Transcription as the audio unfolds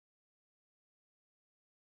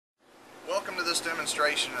this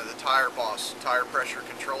demonstration of the Tireboss tire pressure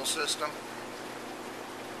control system.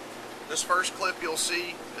 This first clip you'll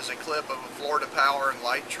see is a clip of a Florida Power and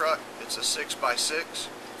Light truck. It's a 6x6.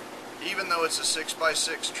 Even though it's a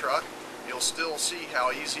 6x6 truck, you'll still see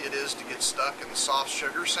how easy it is to get stuck in the soft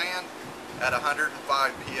sugar sand at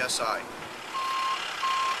 105 psi.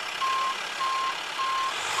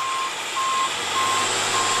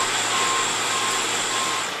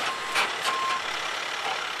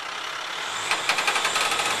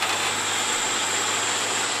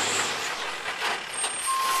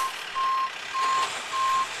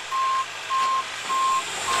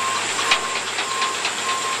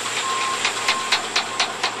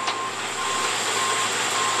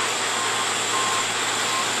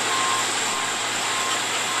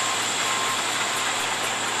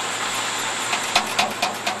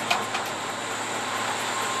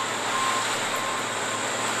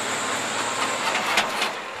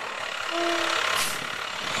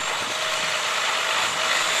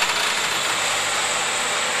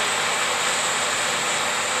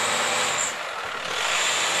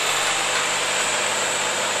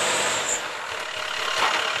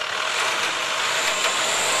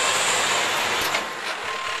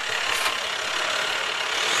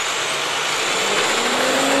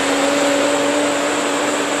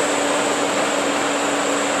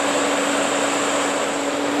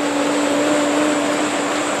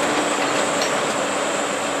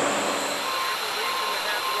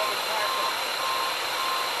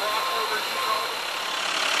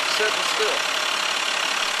 Sitting still.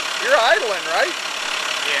 You're idling, right?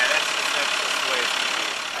 Yeah, that's the way it's going to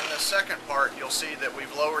be. In the second part, you'll see that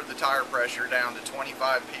we've lowered the tire pressure down to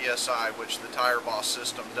 25 psi, which the Tireboss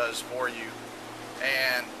system does for you.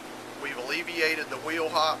 And we've alleviated the wheel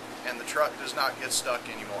hop, and the truck does not get stuck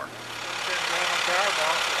anymore.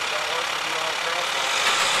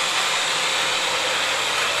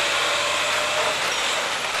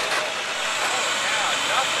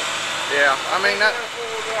 Yeah, I mean that.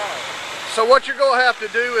 So what you're going to have to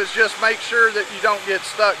do is just make sure that you don't get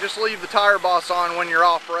stuck. Just leave the Tireboss on when you're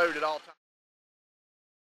off-road at all times.